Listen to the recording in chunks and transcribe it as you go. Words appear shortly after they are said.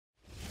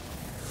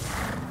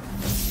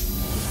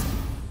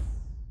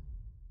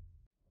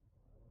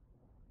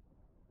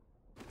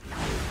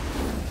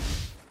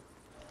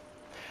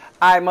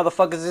Alright,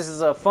 motherfuckers, this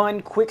is a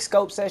fun quick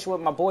scope session with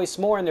my boy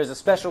Smoore, and there's a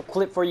special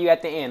clip for you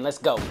at the end. Let's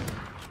go.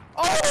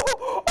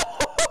 Oh!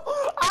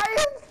 I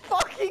am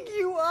fucking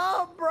you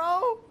up,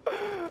 bro!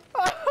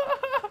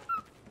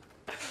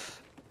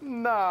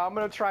 Nah, I'm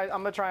gonna try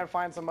and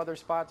find some other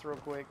spots real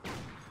quick.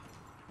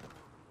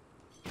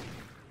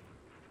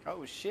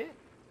 Oh shit.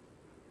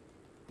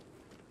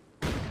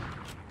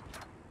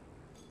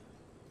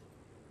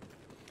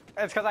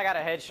 It's because I got a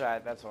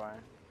headshot, that's why.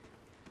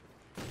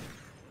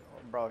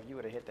 Bro, if you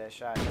would have hit that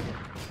shot.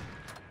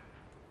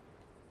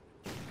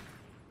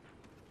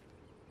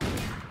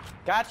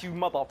 Got you,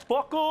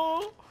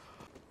 motherfucker!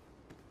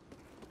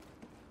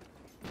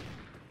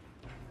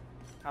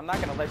 I'm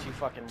not gonna let you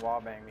fucking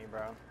wallbang me,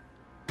 bro.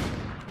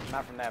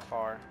 Not from that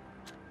far.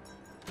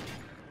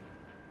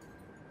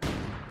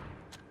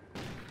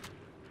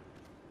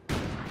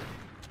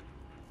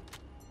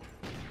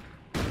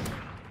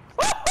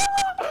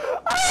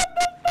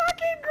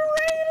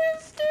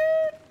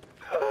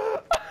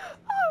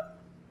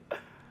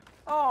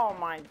 Oh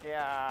my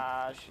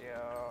gosh,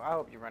 yo. I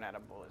hope you run out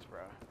of bullets,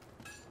 bro.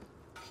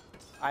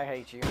 I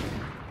hate you.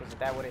 Because if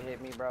that would have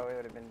hit me, bro, it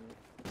would have been...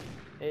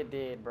 It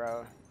did,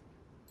 bro.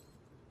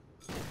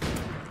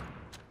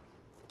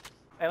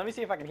 Hey, let me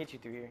see if I can hit you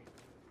through here.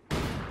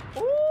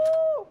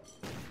 Woo!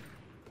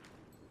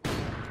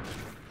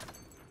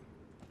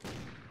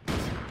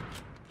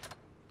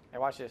 Hey,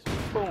 watch this.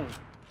 Boom.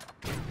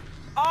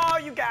 Oh,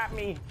 you got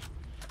me.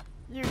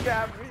 You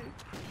got me.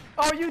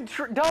 Oh, you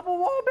double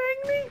wall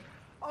banged me?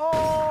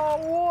 Oh,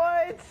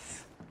 what?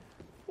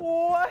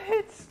 What?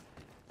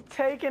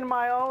 Taking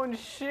my own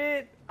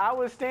shit. I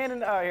was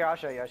standing. Oh, here, I'll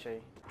show you.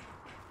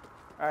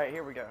 All right,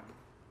 here we go.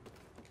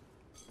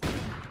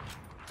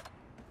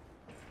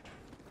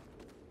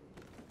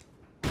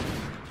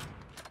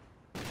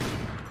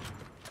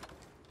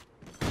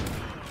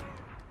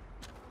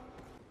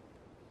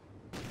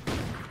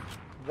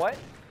 What?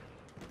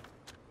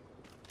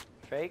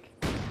 Fake?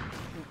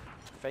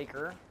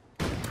 Faker.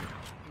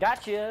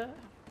 Gotcha.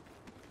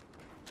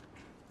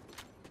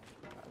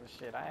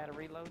 Shit, I had to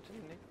reload too,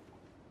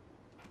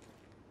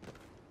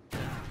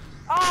 nigga.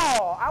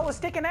 Oh, I was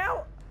sticking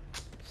out?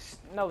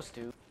 No,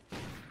 Stu.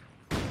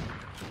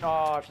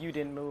 Oh, if you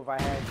didn't move,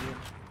 I had you.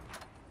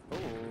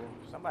 Ooh,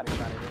 somebody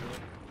trying to hit me.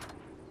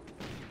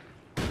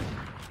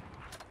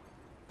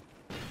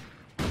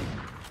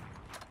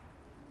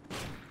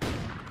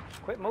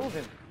 Quit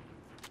moving.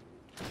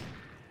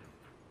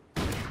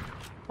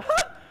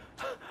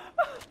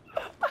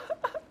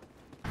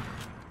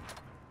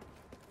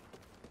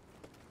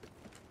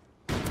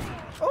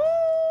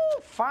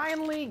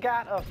 Finally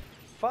got a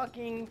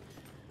fucking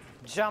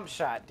jump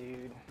shot,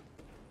 dude.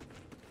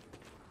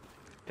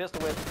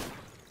 Pistol whip.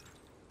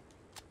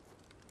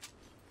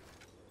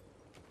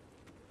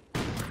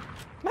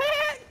 Man!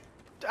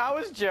 I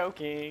was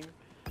joking.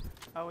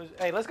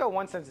 Hey, let's go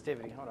one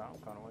sensitivity. Hold on,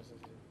 I'm going to one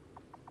sensitivity.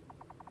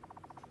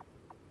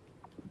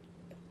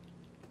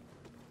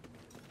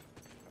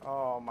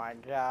 Oh my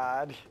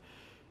god.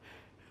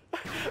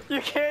 You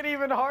can't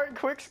even hard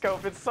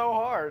quickscope, it's so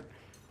hard.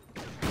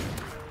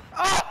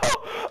 Oh!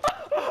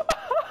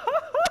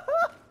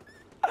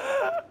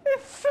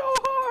 It's so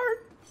hard.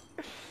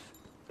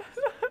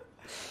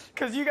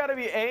 Cause you gotta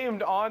be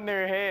aimed on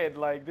their head.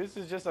 Like, this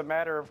is just a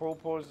matter of who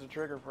pulls the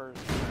trigger first.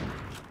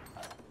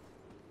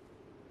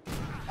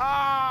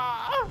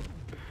 Ah!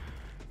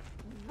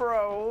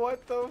 Bro,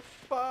 what the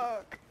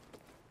fuck?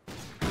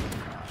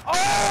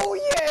 Oh,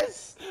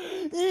 yes!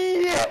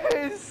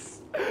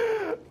 Yes!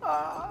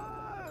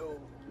 Wow.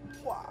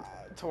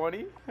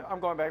 20? I'm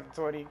going back to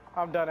 20.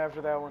 I'm done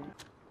after that one.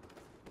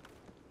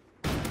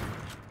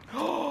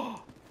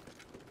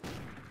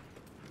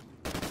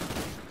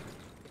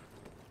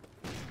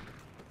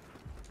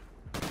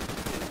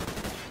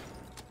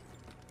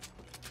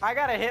 I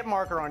got a hit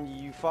marker on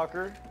you, you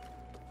fucker.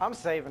 I'm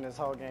saving this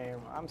whole game.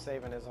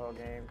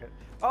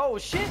 Oh,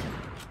 shit!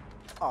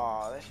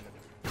 Aw, that should've...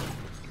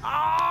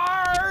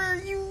 Ah,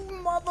 you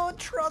mother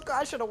trucker!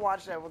 I should've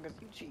watched that one because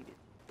you cheated.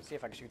 Let's see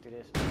if I can shoot through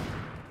this.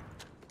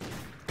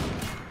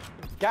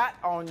 Got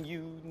on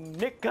you,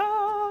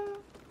 nigga!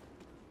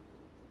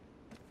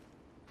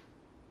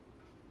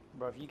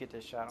 Bro, if you get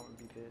this shot, I'm gonna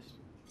be pissed.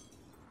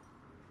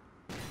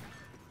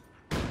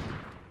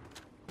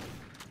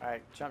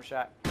 Alright, jump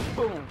shot.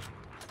 Boom!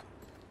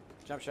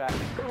 Jump shot.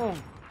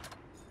 Boom!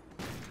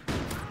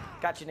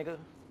 Got you, nigga.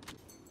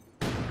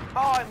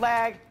 Oh, it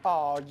lagged.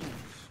 Oh, you...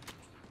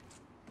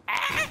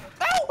 Ah!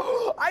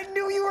 Oh! I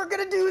knew you were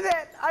gonna do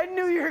that! I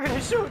knew you were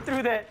gonna shoot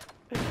through that!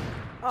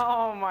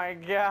 Oh my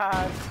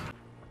god.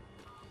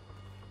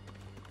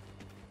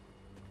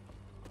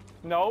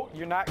 No,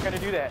 you're not gonna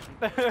do that.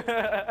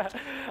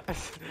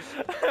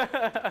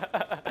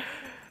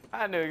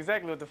 I knew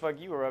exactly what the fuck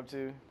you were up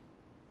to.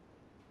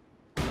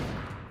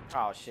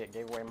 Oh shit,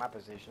 gave away my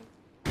position.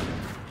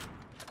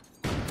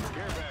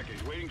 Care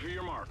package waiting for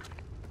your mark.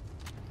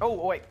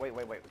 Oh, wait.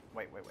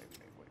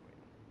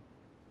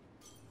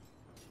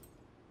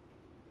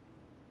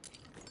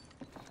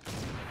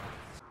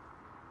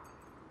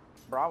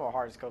 Bro, I'm gonna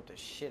hard scope the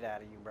shit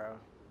out of you, bro.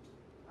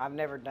 I've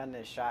never done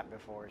this shot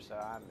before, so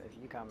if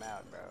you come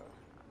out, bro.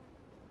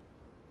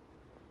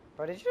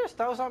 Bro, did you just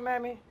throw something at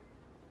me?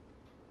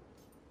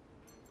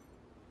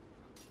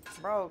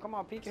 Bro, come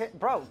on, peek your head.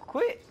 Bro,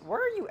 quit. Where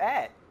are you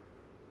at?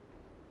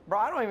 Bro,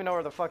 I don't even know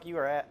where the fuck you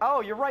are at.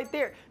 Oh, you're right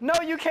there. No,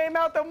 you came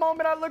out the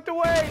moment I looked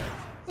away.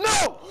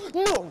 No,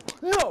 no,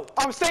 no.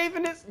 I'm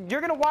saving this.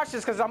 You're gonna watch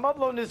this because I'm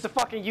uploading this to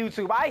fucking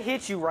YouTube. I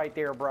hit you right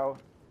there, bro.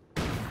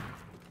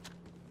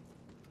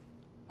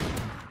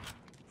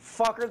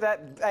 Fucker,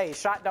 that. Hey,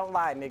 shot don't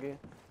lie, nigga.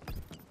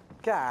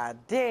 God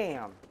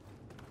damn.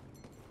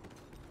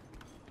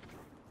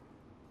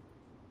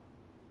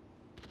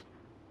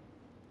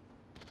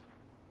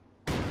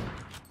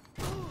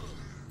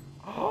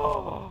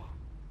 Oh.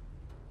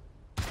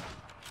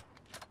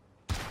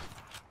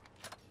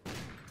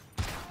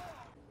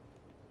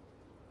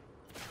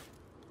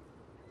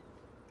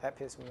 That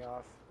pissed me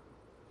off.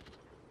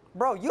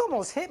 Bro, you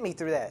almost hit me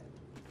through that.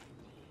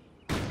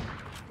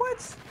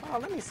 What? Oh,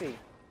 let me see.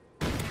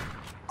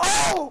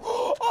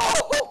 Oh!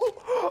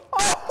 Oh!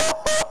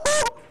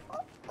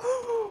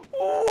 Oh!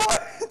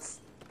 What?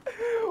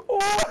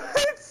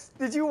 What?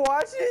 Did you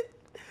watch it?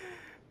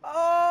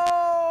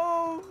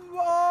 Oh!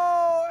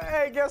 Oh!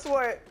 Hey, guess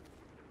what?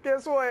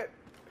 Guess what?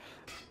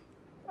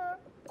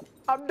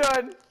 I'm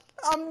done.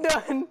 I'm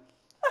done.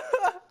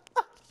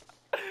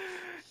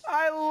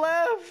 I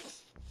left.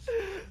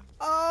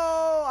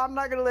 Oh, I'm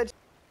not gonna let you.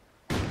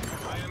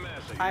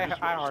 I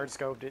hard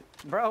scoped it.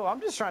 Bro, I'm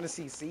just trying to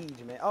see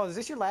Siege, man. Oh, is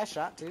this your last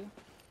shot too?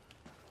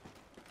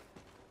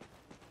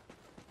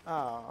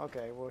 Oh,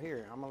 okay. Well,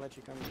 here, I'm gonna let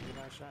you come to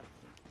your last shot.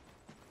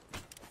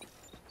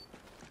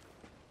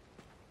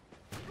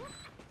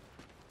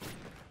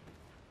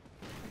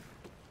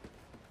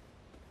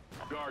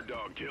 Guard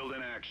dog killed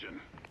in action.